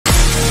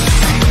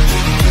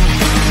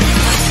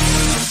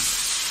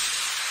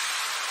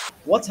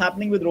what's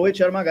happening with Rohit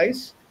Sharma,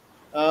 guys?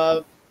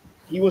 Uh,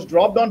 he was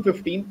dropped on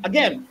 15.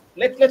 Again,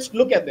 let's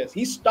look at this.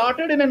 He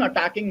started in an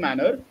attacking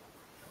manner,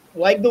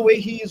 like the way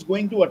he is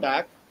going to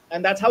attack,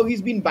 and that's how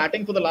he's been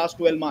batting for the last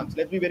 12 months.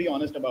 Let's be very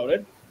honest about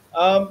it.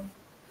 Um,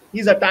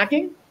 he's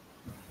attacking,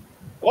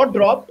 got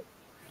dropped,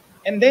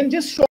 and then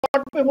just shot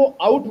पे वो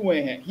out हुए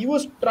हैं. He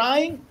was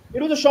trying.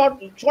 It was a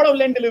short of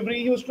lane delivery.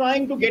 He was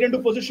trying to get into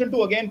position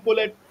to again pull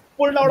it,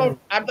 pulled out Hmm. of,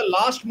 at the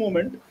last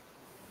moment,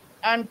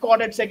 and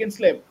caught at second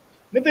slip.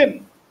 Nitin,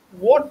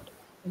 what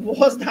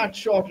was that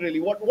shot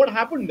really? What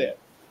happened there?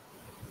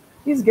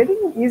 He's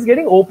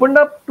getting opened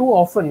up too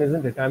often,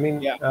 isn't it? I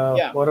mean, Yeah,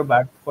 yeah. for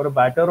a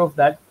batter of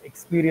that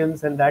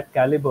experience and that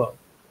caliber,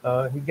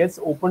 he gets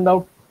opened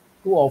out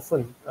too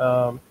often.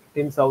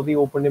 Tim Saudi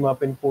opened him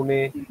up in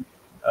Pune.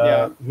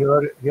 Yeah.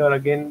 Here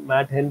again,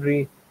 Matt Henry.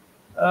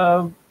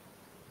 Um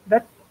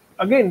that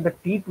again, the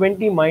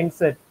T20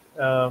 mindset.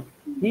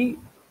 He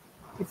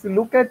if you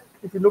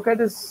look at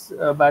his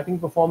batting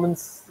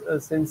performance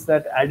since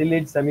that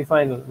Adelaide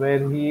semi-final,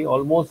 where he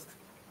almost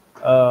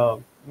uh,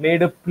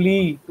 made a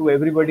plea to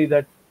everybody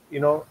that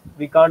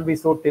we can't be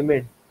so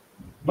timid.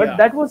 But Yeah.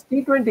 that was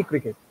T20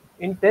 cricket.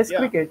 In Test Yeah.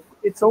 cricket,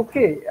 it's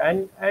okay.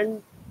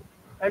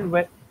 And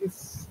when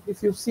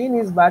if you've seen,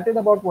 he's batted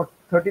about what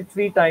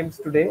 33 times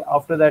today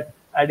after that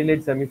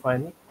Adelaide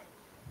semi-final,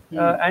 Hmm.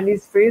 and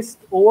he's faced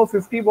over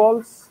 50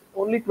 balls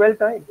only 12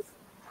 times,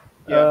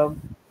 Yeah.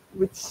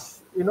 which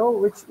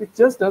which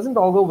just doesn't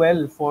augur well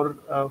for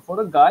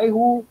a guy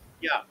who,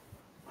 Yeah.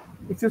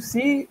 if you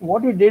see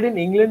what he did in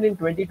England in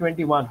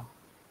 2021,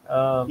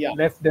 Yeah.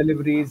 left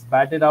deliveries,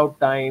 batted out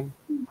time,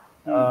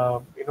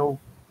 Hmm.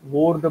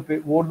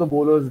 wore the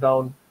bowlers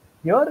down.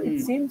 Here it Hmm.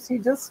 seems he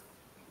just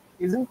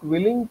isn't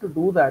willing to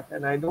do that,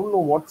 and I don't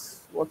know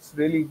what's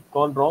really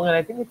gone wrong. And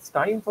I think it's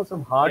time for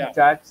some hard Yeah.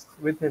 chats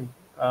with him,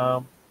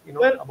 Well,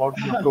 about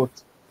the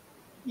approach.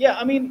 yeah.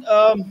 I mean,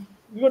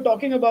 we were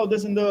talking about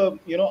this in the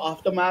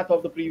aftermath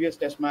of the previous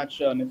Test match,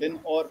 Nitin,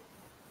 or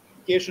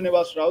K.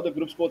 Srinivas Rao, the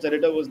group sports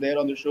editor, was there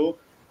on the show,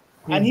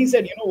 and Hmm. he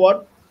said, you know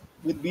what,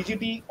 with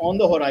BGT on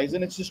the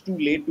horizon, it's just too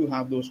late to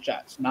have those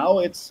chats. Now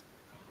it's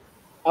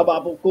अब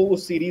आपको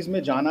उस series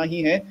में जाना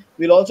ही है.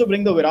 We'll also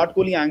bring the Virat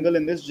Kohli angle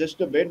in this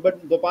just a bit, but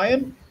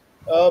Dopayan,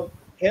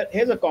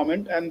 here's a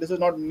comment, and this is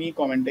not me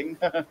commenting.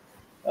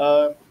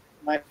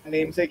 My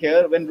namesake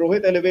here. When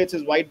Rohit elevates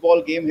his white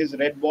ball game, his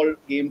red ball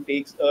game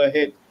takes a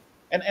hit,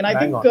 and I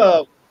Bang think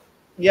on.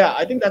 yeah,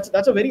 I think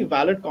that's a very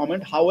valid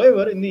comment.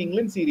 However, in the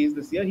England series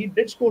this year, he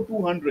did score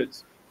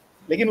 200s.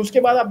 लेकिन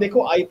उसके बाद आप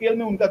देखो IPL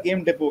में उनका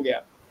game dip हो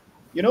गया,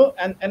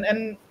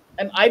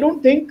 and I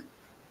don't think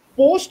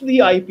post the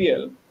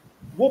IPL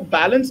वो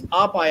balance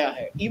आ पाया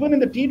है. Even in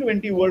the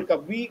T20 World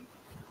Cup,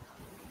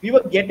 we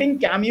were getting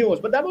cameos,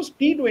 but that was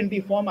T20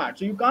 format,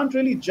 so you can't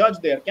really judge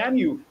there, can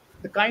you?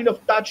 The kind of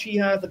touch he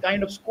has, the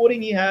kind of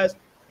scoring he has,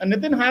 and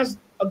Nitin has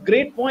a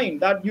great point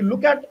that you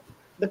look at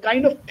the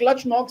kind of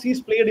clutch knocks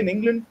he's played in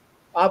England.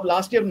 आप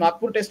last year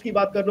Nagpur Test की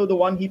बात कर लो, the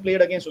one he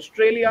played against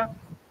Australia.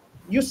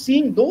 You're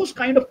seeing those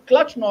kind of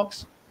clutch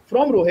knocks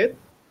from Rohit.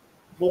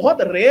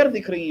 बहुत rare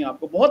दिख रही हैं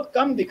आपको, बहुत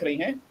कम दिख रही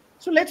हैं.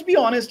 So let's be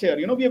honest here.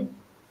 We have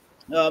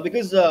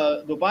because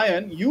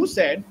Dupayan, you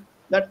said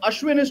that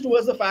Ashwin is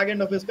towards the fag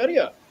end of his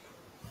career,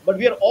 but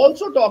we are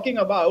also talking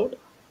about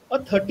a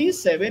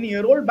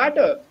 37-year-old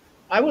batter.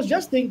 I was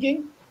just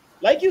thinking,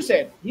 like you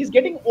said, he's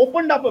getting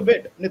opened up a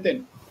bit,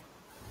 Nitin.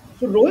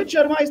 So Rohit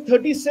Sharma is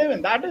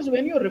 37. That is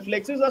when your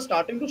reflexes are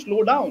starting to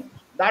slow down.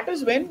 That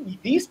is when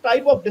these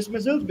type of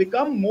dismissals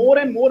become more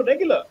and more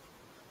regular.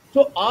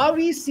 So are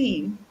we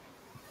seeing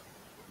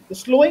the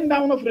slowing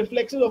down of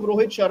reflexes of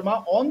Rohit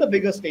Sharma on the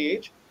bigger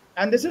stage,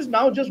 and this is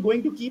now just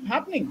going to keep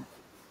happening?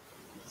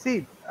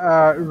 See,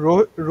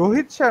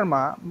 Rohit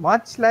Sharma,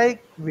 much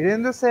like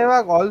Virendra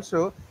Sehwag,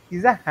 also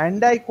is a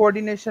hand-eye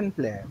coordination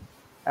player.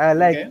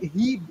 Like Okay.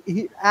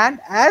 he and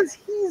as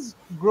he's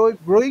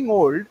growing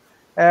old,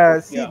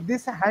 see, Yeah.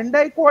 this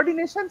hand-eye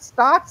coordination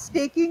starts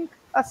taking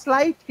a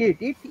slight hit.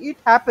 It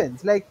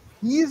happens. Like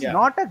he is Yeah.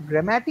 not a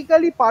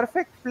grammatically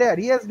perfect player.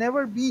 He has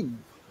never been.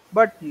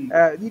 But Hmm.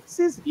 it's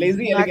his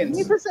Lazy elegance.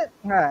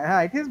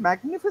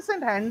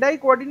 magnificent hand-eye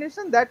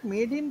coordination that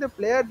made him the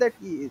player that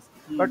he is.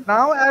 Hmm. But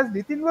now, as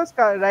Nitin was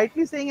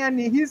rightly saying, and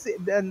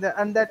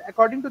that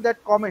according to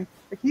that comment,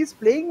 like he's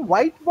playing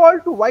white ball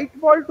to white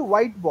ball to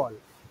white ball.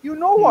 You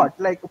know Hmm. what?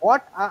 Like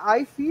what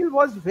I feel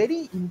was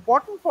very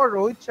important for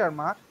Rohit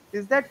Sharma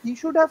is that he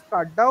should have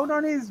cut down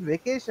on his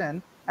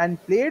vacation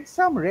and played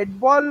some red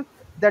ball,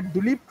 that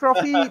Duleep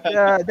Trophy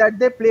that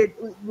they played.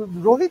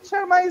 Rohit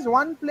Sharma is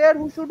one player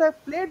who should have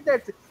played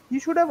that. He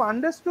should have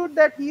understood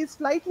that he is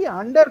slightly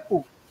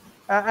undercooked,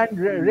 and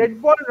Hmm. red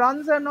ball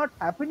runs are not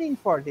happening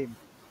for him.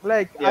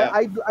 Like Yeah.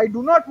 I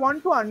do not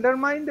want to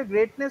undermine the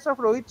greatness of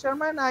Rohit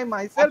Sharma, and I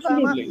myself am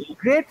a Absolutely.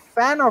 great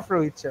fan of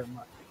Rohit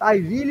Sharma. I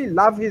really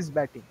love his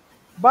batting.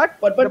 But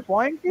But the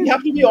point we is,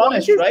 have to be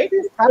honest, this right?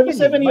 is happening.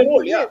 37 year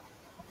old. Yeah.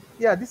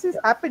 Yeah, this is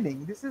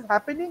happening. This is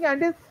happening,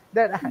 and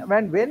that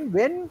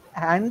when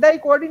hand-eye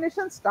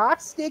coordination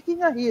starts taking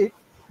a hit,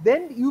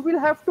 then you will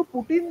have to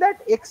put in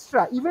that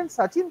extra. Even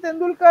Sachin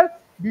Tendulkar,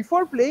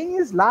 before playing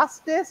his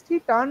last test, he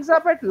turns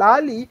up at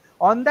Lali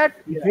on that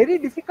Yeah, very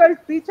difficult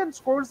pitch and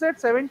scores that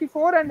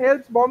 74 and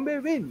helps Bombay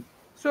win.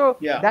 So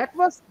yeah. that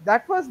was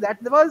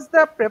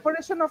the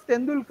preparation of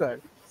Tendulkar.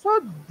 So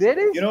there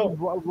You is know,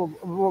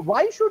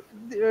 why should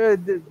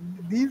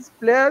these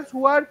players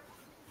who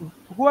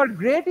are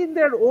great in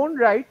their own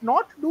right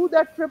not do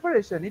that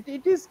preparation?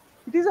 It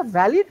is a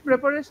valid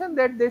preparation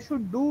that they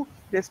should do,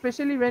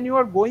 especially when you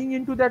are going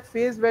into that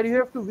phase where you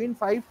have to win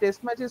 5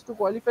 test matches to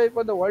qualify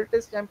for the World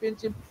Test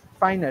Championship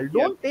final. yeah.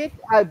 Don't take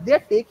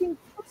they're taking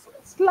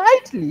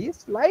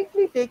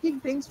slightly taking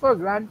things for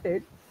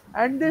granted,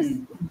 and this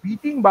Hmm.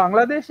 beating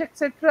Bangladesh,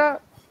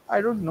 etc.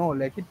 I don't know,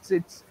 like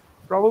it's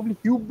probably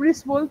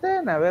hubris bolte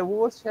hai na,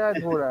 वो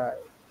शायद हो रहा है.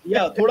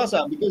 Yeah, thoda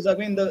sa, because I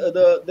mean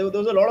there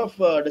was a lot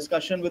of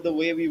discussion with the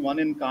way we won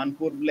in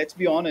Kanpur. Let's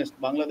be honest,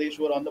 Bangladesh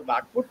were on the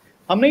back foot.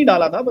 हम नहीं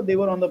डाला था, but they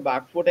were on the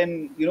back foot,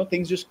 and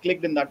things just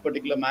clicked in that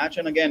particular match.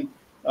 And again,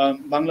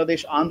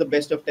 Bangladesh aren't the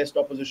best of test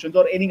oppositions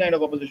or any kind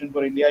of opposition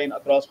for India in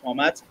across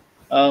formats.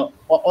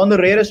 On the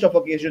rarest of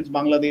occasions,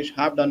 Bangladesh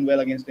have done well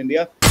against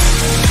India.